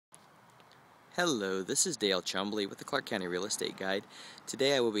Hello, this is Dale Chumbley with the Clark County Real Estate Guide.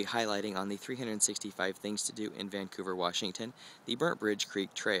 Today I will be highlighting on the 365 things to do in Vancouver, Washington, the Burnt Bridge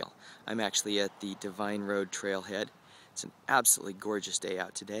Creek Trail. I'm actually at the Divine Road Trailhead. It's an absolutely gorgeous day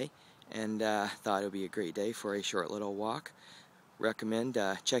out today, and thought it would be a great day for a short little walk. Recommend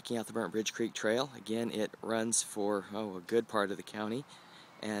checking out the Burnt Bridge Creek Trail. Again, it runs for a good part of the county,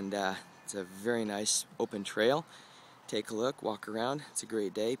 and it's a very nice open trail. Take a look, walk around. It's a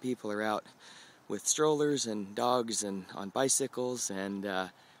great day. People are out with strollers and dogs and on bicycles and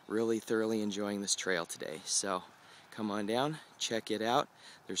really thoroughly enjoying this trail today. So come on down, check it out.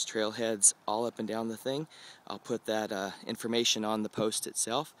 There's trailheads all up and down the thing. I'll put that information on the post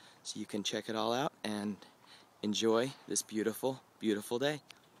itself so you can check it all out and enjoy this beautiful, beautiful day.